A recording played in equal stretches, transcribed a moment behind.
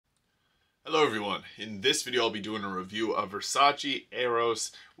Hello everyone, in this video I'll be doing a review of Versace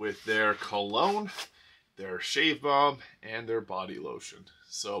Eros with their cologne, their shave balm, and their body lotion.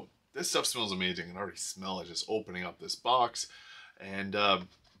 So this stuff smells amazing. I can already smell it just opening up this box. And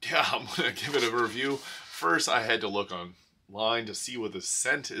yeah, I'm going to give it a review. First I had to look online to see what the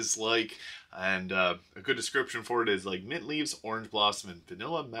scent is like. And a good description for it is like mint leaves, orange blossom, and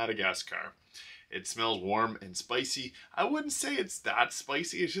vanilla Madagascar. It smells warm and spicy. I wouldn't say it's that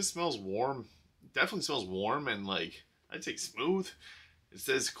spicy. It just smells warm. Definitely smells warm and like, I'd say smooth. It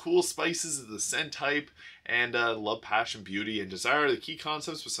says cool spices is the scent type, and love, passion, beauty, and desire are the key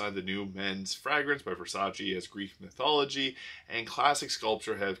concepts beside the new men's fragrance by Versace, as Greek mythology and classic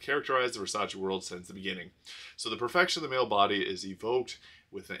sculpture have characterized the Versace world since the beginning. So the perfection of the male body is evoked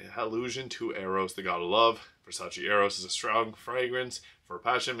with an allusion to Eros, the god of love. Versace Eros is a strong fragrance for a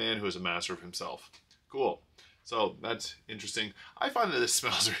passionate man who is a master of himself. Cool. So that's interesting. I find that this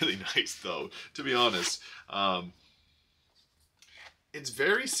smells really nice, though, to be honest. It's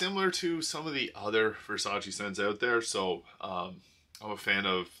very similar to some of the other Versace scents out there. So I'm a fan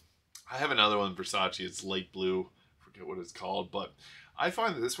of, I have another one, Versace. It's light blue. I forget what it's called, but I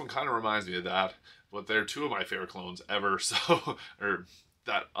find that this one kind of reminds me of that. But they're two of my favorite colognes ever. So, or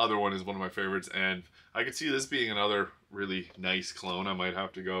that other one is one of my favorites, and I could see this being another really nice cologne. I might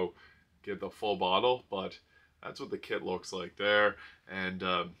have to go get the full bottle, but that's what the kit looks like there. And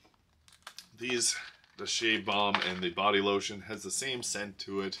the shave balm and the body lotion has the same scent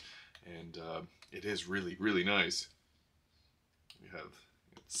to it, and it is really, really nice. We have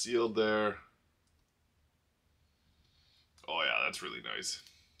it sealed there. Oh yeah, that's really nice.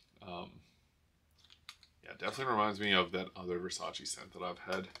 Yeah, definitely reminds me of that other Versace scent that I've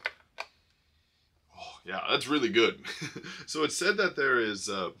had. Oh, yeah, that's really good. So it said that there is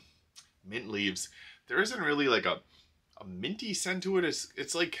mint leaves. There isn't really like a minty scent to it.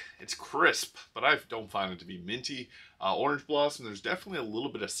 It's like, it's crisp, but I don't find it to be minty. Orange blossom, there's definitely a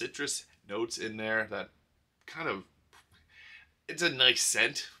little bit of citrus notes in there that kind of, it's a nice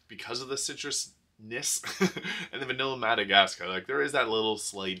scent because of the citrusness. And the vanilla Madagascar, like there is that little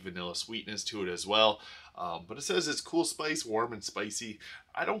slight vanilla sweetness to it as well. But it says it's cool spice, warm and spicy.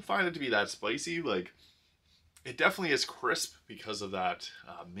 I don't find it to be that spicy. Like, it definitely is crisp because of that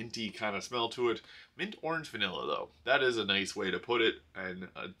minty kind of smell to it. Mint orange vanilla though, that is a nice way to put it in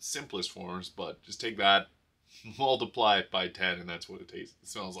simplest forms, but just take that, multiply it by 10, and that's what it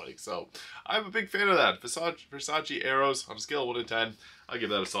smells like. So I'm a big fan of that. Versace Eros, on a scale of 1 to 10, I'll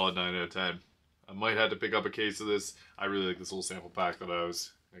give that a solid 9 out of 10. I might have to pick up a case of this. I really like this little sample pack that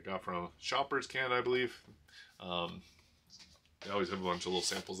I got from Shoppers Can, I believe. They always have a bunch of little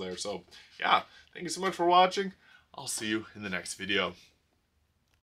samples there. So yeah, thank you so much for watching. I'll see you in the next video.